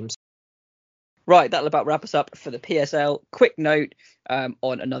various teams. Right, that'll about wrap us up for the PSL. Quick note on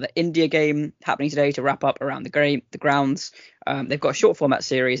another India game happening today to wrap up around the grounds. They've got a short format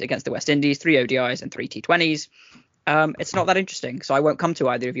series against the West Indies, 3 ODIs and 3 T20s. It's not that interesting, so I won't come to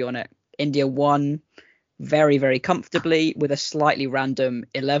either of you on it. India won very, very comfortably with a slightly random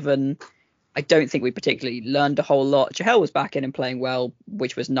 11. I don't think we particularly learned a whole lot. Chahal was back in and playing well,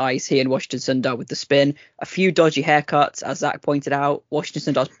 which was nice. He and Washington Sundar with the spin. A few dodgy haircuts, as Zach pointed out.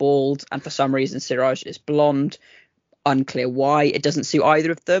 Washington Sundar's bald, and for some reason Siraj is blonde. Unclear why. It doesn't suit either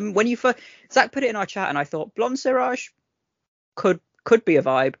of them. Zach put it in our chat, and I thought blonde Siraj could be a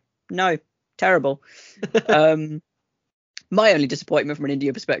vibe. No, terrible. My only disappointment from an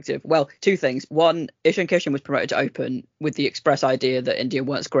India perspective, well, two things. One, Ishan Kishan was promoted to open with the express idea that India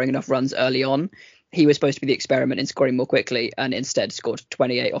weren't scoring enough runs early on. He was supposed to be the experiment in scoring more quickly, and instead scored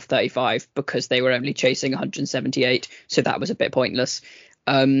 28 off 35 because they were only chasing 178. So that was a bit pointless.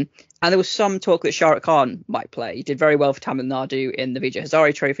 And there was some talk that Shah Rukh Khan might play. He did very well for Tamil Nadu in the Vijay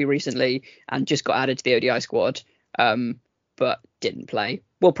Hazare Trophy recently and just got added to the ODI squad, but didn't play.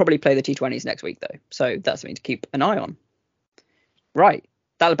 We'll probably play the T20s next week, though. So that's something to keep an eye on. Right,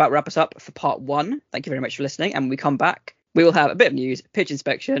 that'll about wrap us up for part 1. Thank you very much for listening. And when we come back, we will have a bit of news, pitch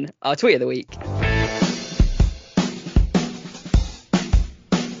inspection, our tweet of the week.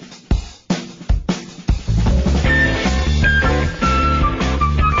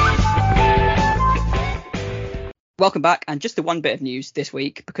 Welcome back. And just the one bit of news this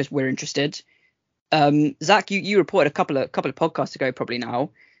week because we're interested. Zach, you reported a couple of podcasts ago, probably now,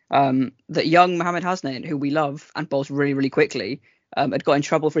 that young Mohammad Hasnain, who we love and bowls really, really quickly, had got in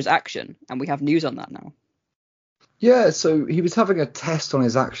trouble for his action, and we have news on that now. Yeah, so he was having a test on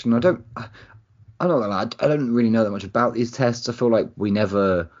his action. I don't really know that much about these tests. I feel like we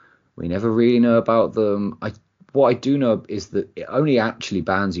never really know about them. What I do know is that it only actually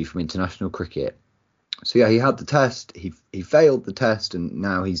bans you from international cricket. So yeah, he had the test. He failed the test, and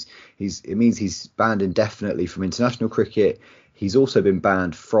now it means he's banned indefinitely from international cricket. He's also been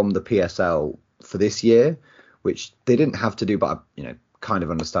banned from the PSL for this year, which they didn't have to do, but kind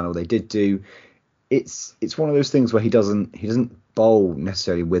of understandable. They did do. It's one of those things where he doesn't bowl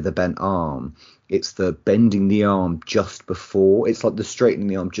necessarily with a bent arm. It's the bending the arm just before. It's like the straightening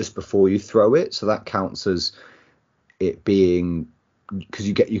the arm just before you throw it. So that counts as it being, because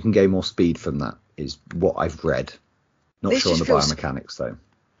you can gain more speed from that, is what I've read. Not sure on the biomechanics though.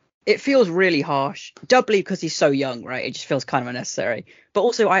 It feels really harsh, doubly because he's so young, right? It just feels kind of unnecessary. But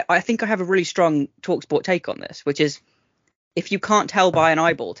also, I think I have a really strong TalkSport take on this, which is if you can't tell by an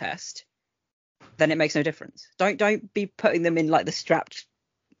eyeball test, then it makes no difference. Don't be putting them in like the strapped,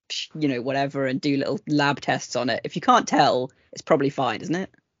 whatever, and do little lab tests on it. If you can't tell, it's probably fine, isn't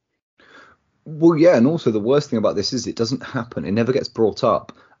it? Well, yeah, and also the worst thing about this is it doesn't happen. It never gets brought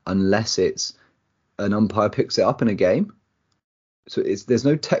up unless it's an umpire picks it up in a game. So there's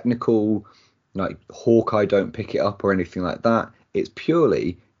no technical like Hawkeye don't pick it up or anything like that. It's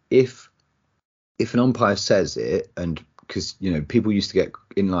purely if an umpire says it, and because people used to get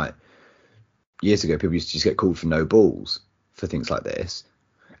in like years ago, people used to just get called for no balls for things like this.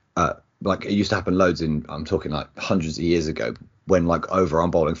 Like it used to happen loads I'm talking like hundreds of years ago when like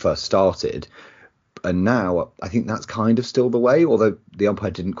overarm bowling first started. And now I think that's kind of still the way, although the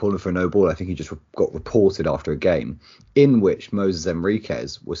umpire didn't call him for a no ball. I think he just got reported after a game in which Moses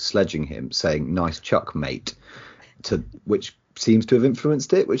Enriquez was sledging him saying, "Nice chuck, mate," which seems to have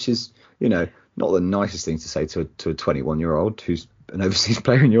influenced it, which is, not the nicest thing to say to a 21-year-old who's an overseas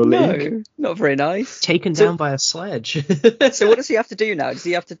player in your league. No, not very nice. Taken down by a sledge. So what does he have to do now? Does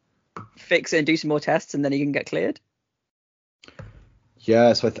he have to fix it and do some more tests and then he can get cleared?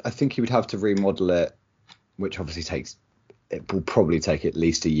 Yeah, so I think he would have to remodel it, which obviously will probably take at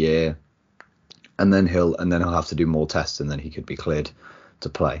least a year, and then he'll have to do more tests, and then he could be cleared to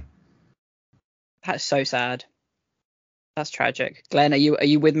play. That's so sad. That's tragic. Glenn, are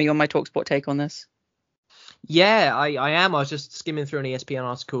you with me on my TalkSport take on this? Yeah, I am. I was just skimming through an ESPN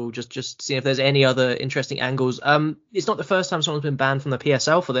article, just seeing if there's any other interesting angles. It's not the first time someone's been banned from the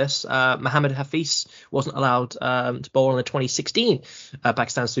PSL for this. Mohamed Hafiz wasn't allowed to bowl in the 2016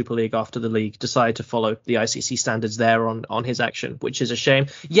 Pakistan Super League after the league decided to follow the ICC standards there on his action, which is a shame.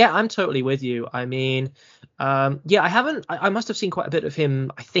 Yeah, I'm totally with you. I mean, I must have seen quite a bit of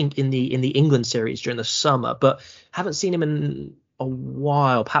him, I think, in the England series during the summer, but haven't seen him in a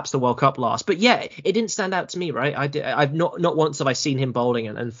while, perhaps the World Cup last. But yeah, it didn't stand out to me, right? I've not once have I seen him bowling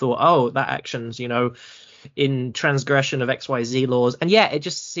and thought, oh, that action's, in transgression of XYZ laws. And yeah, it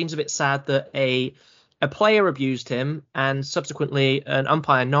just seems a bit sad that a player abused him and subsequently an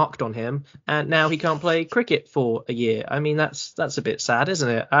umpire knocked on him, and now he can't play cricket for a year. I mean, that's a bit sad, isn't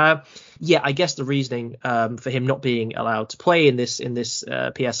it? I guess the reasoning for him not being allowed to play in this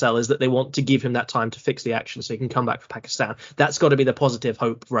PSL is that they want to give him that time to fix the action so he can come back for Pakistan. That's got to be the positive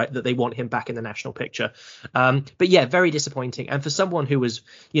hope, right? That they want him back in the national picture. But yeah, very disappointing. And for someone who was,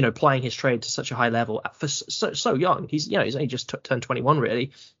 plying his trade to such a high level for so young, he's only just turned 21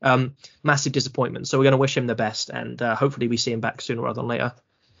 really. Massive disappointment. So we're going to wish him the best, and hopefully we see him back sooner rather than later.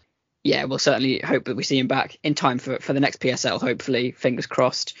 Yeah, we'll certainly hope that we see him back in time for the next PSL, hopefully, fingers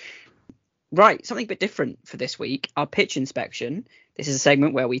crossed. Right, something a bit different for this week, our pitch inspection. This is a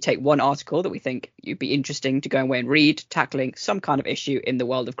segment where we take one article that we think you'd be interesting to go away and read, tackling some kind of issue in the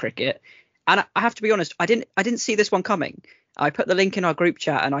world of cricket. And I have to be honest, I didn't see this one coming. I put the link in our group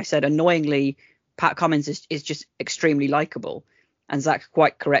chat and I said, annoyingly, Pat Cummins is just extremely likable. And Zach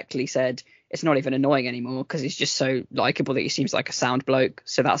quite correctly said, it's not even annoying anymore because he's just so likable that he seems like a sound bloke.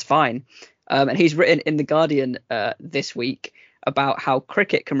 So that's fine. And he's written in The Guardian this week about how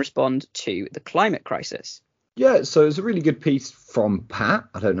cricket can respond to the climate crisis. Yeah, so it's a really good piece from Pat.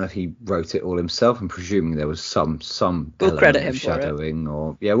 I don't know if he wrote it all himself. I'm presuming there was some we'll credit him of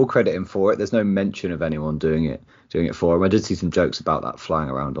shadowing, we'll credit him for it. There's no mention of anyone doing it for him. I did see some jokes about that flying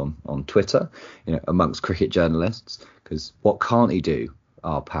around on Twitter, amongst cricket journalists, because what can't he do,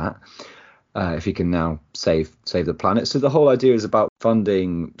 our Pat, if he can now save the planet? So the whole idea is about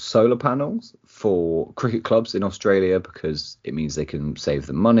funding solar panels for cricket clubs in Australia because it means they can save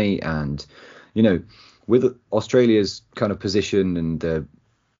them money. And with Australia's kind of position and the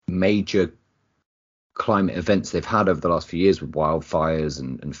major climate events they've had over the last few years with wildfires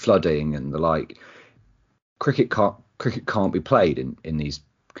and flooding and the like, cricket can't be played in these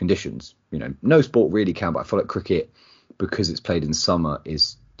conditions. No sport really can, but I feel like cricket, because it's played in summer,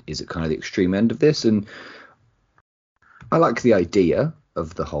 is at kind of the extreme end of this. And I like the idea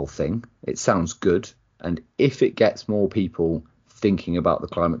of the whole thing. It sounds good. And if it gets more people thinking about the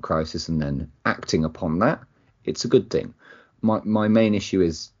climate crisis and then acting upon that, it's a good thing. My main issue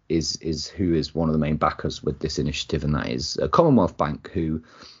is who is one of the main backers with this initiative, and that is Commonwealth Bank, who,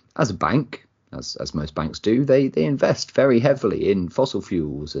 as a bank, as most banks do, they invest very heavily in fossil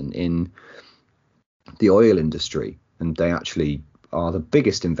fuels and in the oil industry, and they actually are the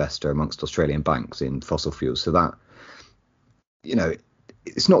biggest investor amongst Australian banks in fossil fuels. So that,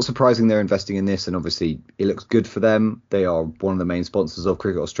 it's not surprising they're investing in this, and obviously it looks good for them. They are one of the main sponsors of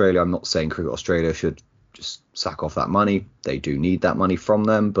Cricket Australia. I'm not saying Cricket Australia should just sack off that money. They do need that money from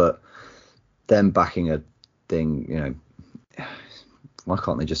them, but them backing a thing, why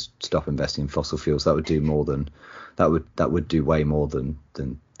can't they just stop investing in fossil fuels? That would do more than that would do way more than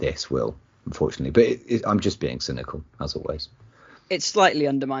this will, unfortunately. But I'm just being cynical, as always. It slightly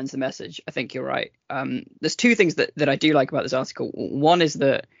undermines the message. I think you're right. There's two things that I do like about this article. One is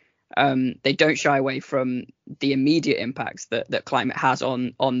that they don't shy away from the immediate impacts that climate has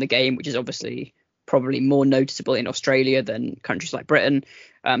on the game, which is obviously probably more noticeable in Australia than countries like Britain.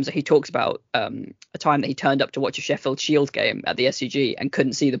 So he talks about a time that he turned up to watch a Sheffield Shield game at the SCG and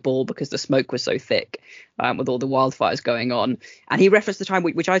couldn't see the ball because the smoke was so thick with all the wildfires going on. And he referenced the time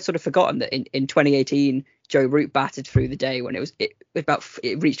which I'd sort of forgotten, that in 2018, Joe Root batted through the day when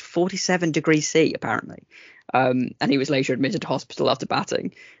it reached 47 degrees C apparently, and he was later admitted to hospital after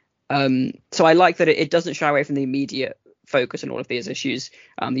batting. So I like that it doesn't shy away from the immediate focus on all of these issues.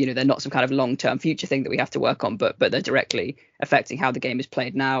 They're not some kind of long-term future thing that we have to work on, but they're directly affecting how the game is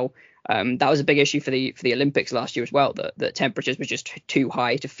played now. That was a big issue for the Olympics last year as well, that temperatures were just too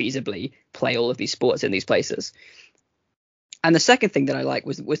high to feasibly play all of these sports in these places. And the second thing that I like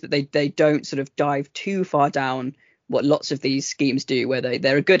was that they don't sort of dive too far down what lots of these schemes do, where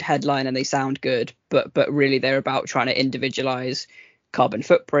they're a good headline and they sound good, but really they're about trying to individualize carbon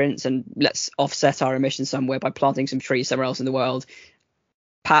footprints and let's offset our emissions somewhere by planting some trees somewhere else in the world.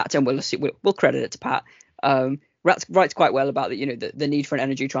 Pat, and we'll credit it to Pat, writes quite well about the need for an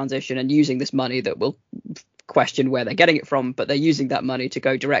energy transition and using this money that will question where they're getting it from, but they're using that money to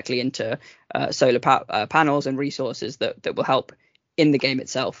go directly into solar panels and resources that will help in the game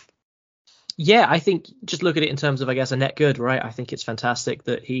itself. Yeah, I think just look at it in terms of, I guess, a net good, right? I think it's fantastic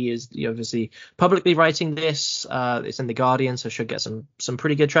that he is obviously publicly writing this. It's in the Guardian, so should get some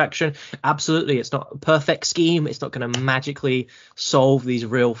pretty good traction. Absolutely, it's not a perfect scheme. It's not going to magically solve these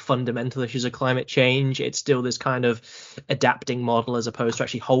real fundamental issues of climate change. It's still this kind of adapting model as opposed to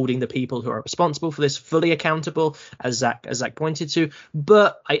actually holding the people who are responsible for this fully accountable, as Zach pointed to.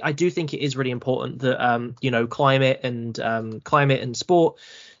 But I do think it is really important that climate and sport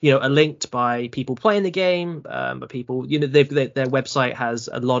are linked by people playing the game, but people, their website has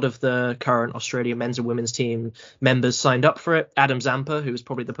a lot of the current Australian men's and women's team members signed up for it. Adam Zampa, who is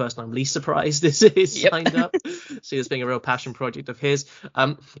probably the person I'm least surprised is signed up. See this being a real passion project of his.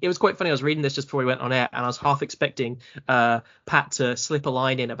 It was quite funny. I was reading this just before we went on air, and I was half expecting Pat to slip a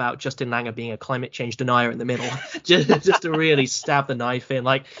line in about Justin Langer being a climate change denier in the middle, just to really stab the knife in,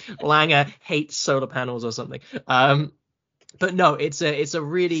 like Langer hates solar panels or something. But no, it's a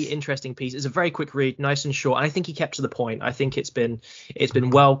really interesting piece. It's a very quick read, nice and short. And I think he kept to the point. I think it's been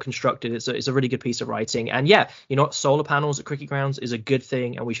well constructed. It's a really good piece of writing. And yeah, solar panels at cricket grounds is a good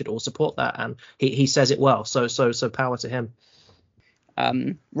thing, and we should all support that. And he says it well. So power to him.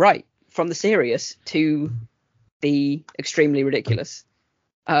 Right, from the serious to the extremely ridiculous.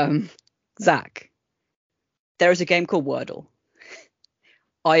 Zach, there is a game called Wordle.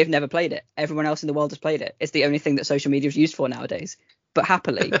 I have never played it. Everyone else in the world has played it. It's the only thing that social media is used for nowadays. But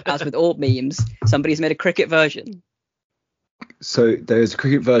happily, as with all memes, somebody's made a cricket version. So there's a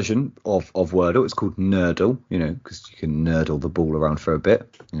cricket version of Wordle. It's called Nerdle, because you can nerdle the ball around for a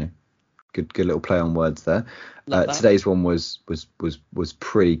bit. Good little play on words there. Today's one was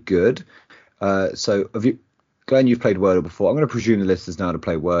pretty good. So Glenn, you've played Wordle before. I'm going to presume the listeners know how to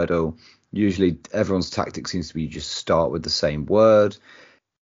play Wordle. Usually everyone's tactic seems to be just start with the same word.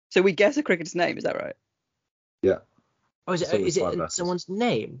 So we guess a cricketer's name, is that right? Yeah. Oh, is it someone's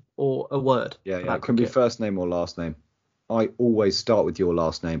name or a word? Yeah. It can be first name or last name. I always start with your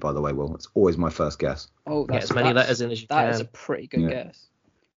last name, by the way, Will. It's always my first guess. Oh, get as many letters in as you can. That is a pretty good guess.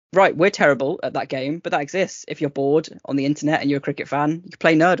 Right, we're terrible at that game, but that exists. If you're bored on the internet and you're a cricket fan, you can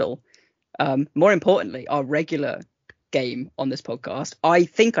play Nerdle. More importantly, our regular game on this podcast. I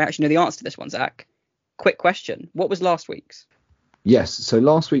think I actually know the answer to this one, Zach. Quick question. What was last week's? Yes, so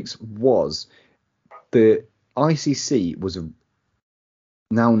last week's was the ICC was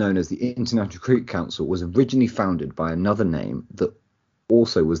now known as the International Cricket Council, was originally founded by another name that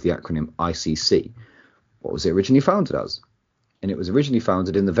also was the acronym ICC. What was it originally founded as? And it was originally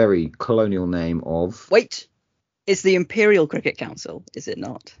founded in the very colonial name of... Wait, it's the Imperial Cricket Council, is it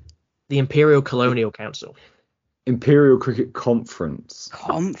not? The Imperial Colonial Council. Imperial Cricket Conference.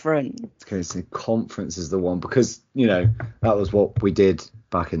 Okay, so conference is the one, because that was what we did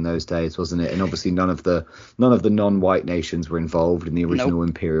back in those days, wasn't it? And obviously none of the non-white nations were involved in the original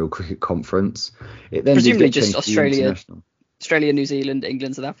Imperial Cricket Conference. It then presumably just Australia, New Zealand,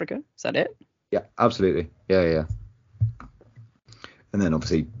 England, South Africa. Is that it? Yeah, absolutely. Yeah. And then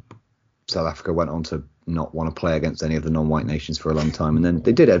obviously South Africa went on to not want to play against any of the non-white nations for a long time, and then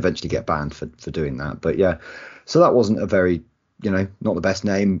they did eventually get banned for doing that. But yeah, so that wasn't a very, not the best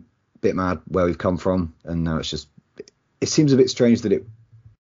name. Bit mad where we've come from, and now it seems a bit strange that it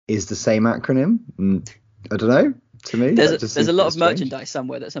is the same acronym. I don't know. To me, there's a lot of merchandise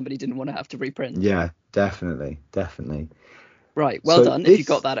somewhere that somebody didn't want to have to reprint. Yeah, definitely. Right, well done. If you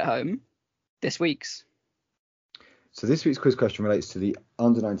got that at home. This week's quiz question relates to the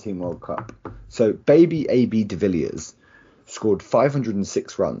Under-19 World Cup. So baby AB de Villiers scored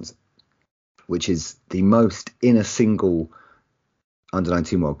 506 runs, which is the most in a single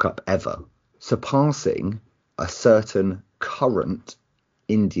Under-19 World Cup ever, surpassing a certain current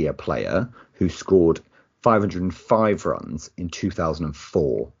India player who scored 505 runs in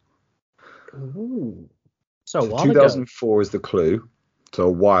 2004. Ooh. So a while 2004 ago. Is the clue. So a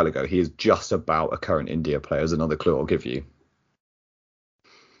while ago. He is just about a current India player. Is another clue I'll give you.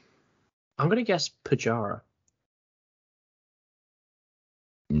 I'm going to guess Pujara.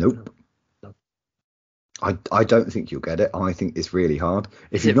 Nope. No. I don't think you'll get it. I think it's really hard.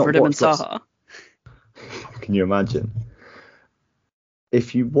 Is it Vriddhiman Saha? Can you imagine?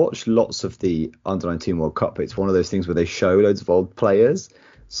 If you watch lots of the Under-19 World Cup, it's one of those things where they show loads of old players.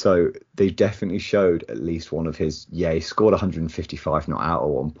 So they definitely showed at least one of his. Yeah, he scored 155 not out at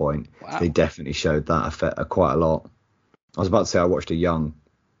one point. Wow. They definitely showed that effect quite a lot. I was about to say I watched a young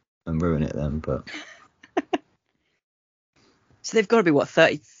and ruin it then, but. So they've got to be, what,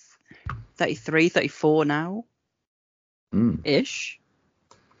 30, 33, 34 now? Ish.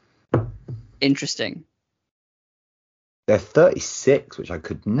 Interesting. They're 36, which I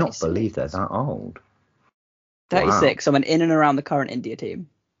could not 36. believe they're that old. 36, someone in and around the current India team.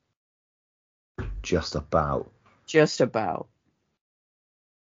 Just about. Just about.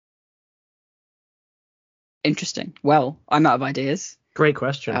 Interesting. Well, I'm out of ideas. Great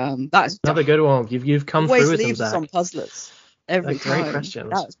question. That's another good one. You've come through with them, leaves us Zach. on puzzlers every time. Great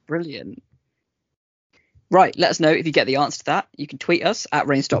questions. That's brilliant. Right, let us know if you get the answer to that. You can tweet us at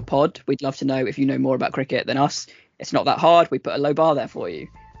RainStopPod. We'd love to know if you know more about cricket than us. It's not that hard. We put a low bar there for you.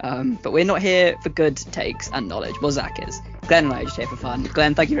 But we're not here for good takes and knowledge. Well, Zach is. Glenn and I are just here for fun.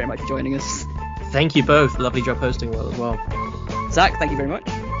 Glenn, thank you very much for joining us. Thank you both. Lovely job hosting well as well. Zach, thank you very much.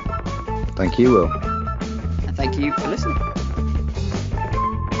 Thank you, Will. And thank you for listening.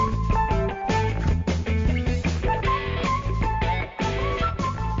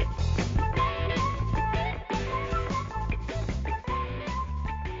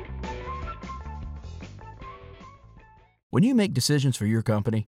 When you make decisions for your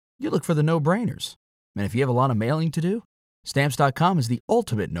company, you look for the no-brainers. And if you have a lot of mailing to do, Stamps.com is the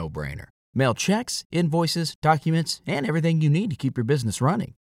ultimate no-brainer. Mail checks, invoices, documents, and everything you need to keep your business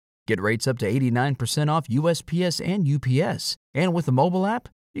running. Get rates up to 89% off USPS and UPS. And with the mobile app,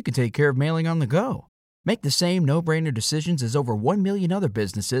 you can take care of mailing on the go. Make the same no-brainer decisions as over 1 million other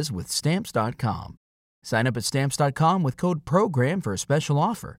businesses with Stamps.com. Sign up at Stamps.com with code PROGRAM for a special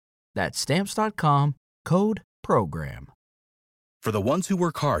offer. That's Stamps.com, code PROGRAM. For the ones who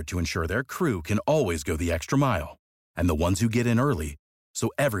work hard to ensure their crew can always go the extra mile, and the ones who get in early so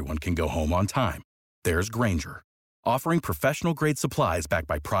everyone can go home on time, there's Grainger, offering professional-grade supplies backed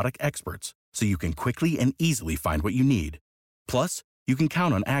by product experts so you can quickly and easily find what you need. Plus, you can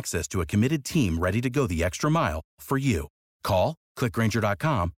count on access to a committed team ready to go the extra mile for you. Call, click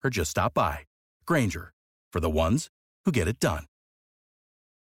Grainger.com, or just stop by. Grainger, for the ones who get it done.